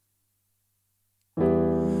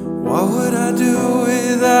What would I do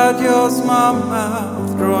without your smart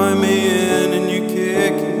mouth, drawing me in and you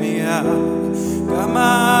kicking me out? Got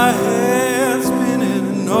my head spinning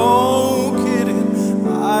and no kidding,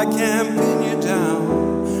 I can't pin you down.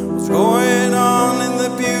 What's going on in the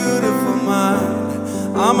beautiful mind?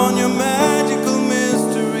 I'm on your magical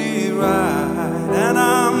mystery ride, and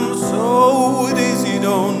I'm so dizzy,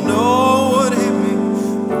 don't know what hit me.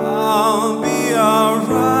 I'll be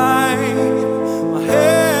alright. My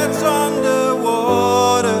head's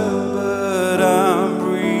underwater, but I'm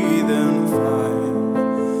breathing fine.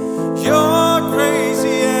 You're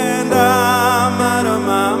crazy and I'm out of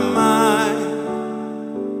my mind,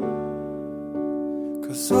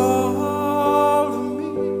 'cause all of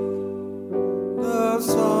me loves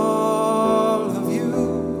all of you.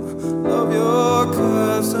 Love your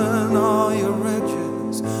curves and all your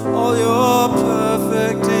edges, all your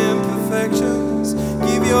perfect imperfections.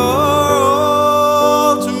 Give your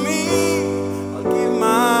all to me, I'll give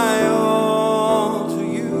my all to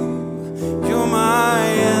you. You're my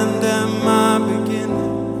end and my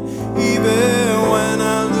beginning. Even when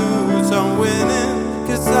I lose, I'm winning,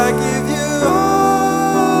 'cause I give you all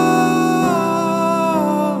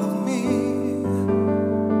of me,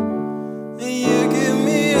 and you give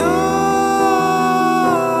me all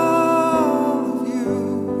of you.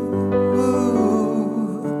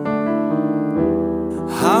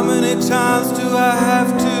 How many times do I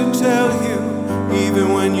have to tell you? Even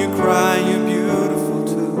when you cry, you're beautiful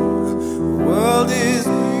too. The world is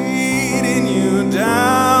beating you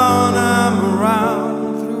down. I'm around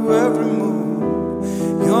through every mood.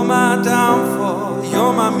 You're my downfall,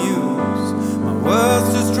 you're my muse, my worst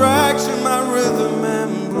distraction, my rhythm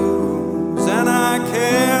and blues. And I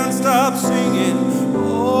can't stop singing,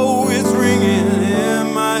 oh, it's ringing in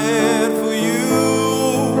my head for you.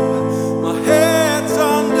 My head's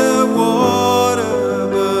underwater,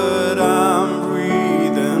 but I'm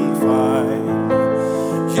breathing fine.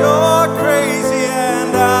 You're crazy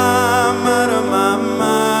and I'm out of my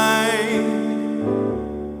mind,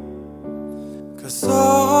 'cause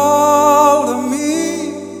all of me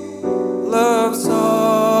loves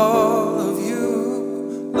all of you.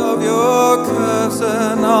 Love your curves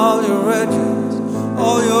and all your edges,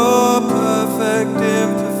 all your perfect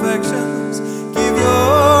imperfections. Give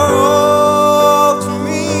your all to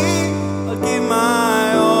me, I'll give my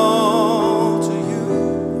all to you.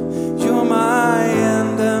 You're my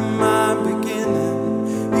end and my beginning.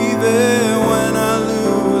 Even when I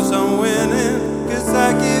lose, I'm winning, 'cause I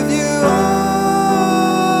give you all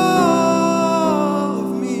of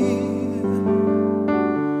me,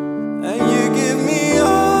 and you give me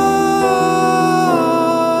all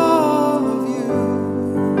of you.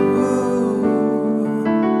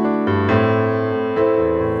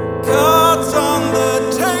 Cards on the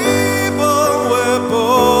table, we're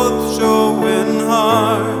both showing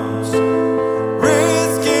hearts,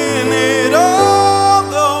 risking it all,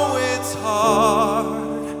 though it's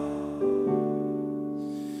hard.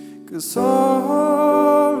 'Cause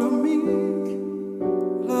all of me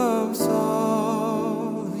loves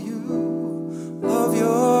all of you. Love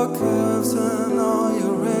your curves and all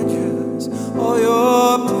your edges, all your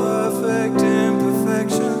perfect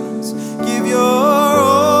imperfections. Give your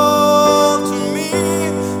all to me,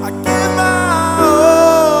 I give my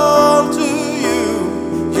all to you.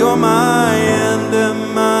 You're my end and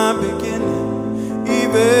my beginning.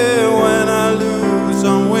 Even when I lose,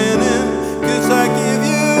 I'm winning, 'cause I give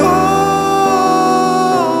you all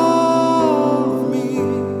of me,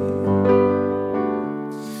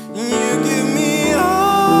 and you give me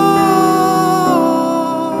all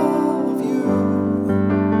of you,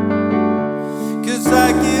 'cause I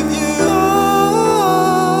give you all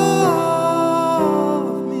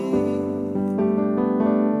of me,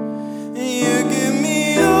 and you give me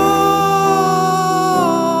all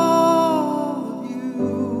of you.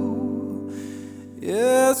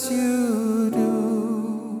 Yes, you do.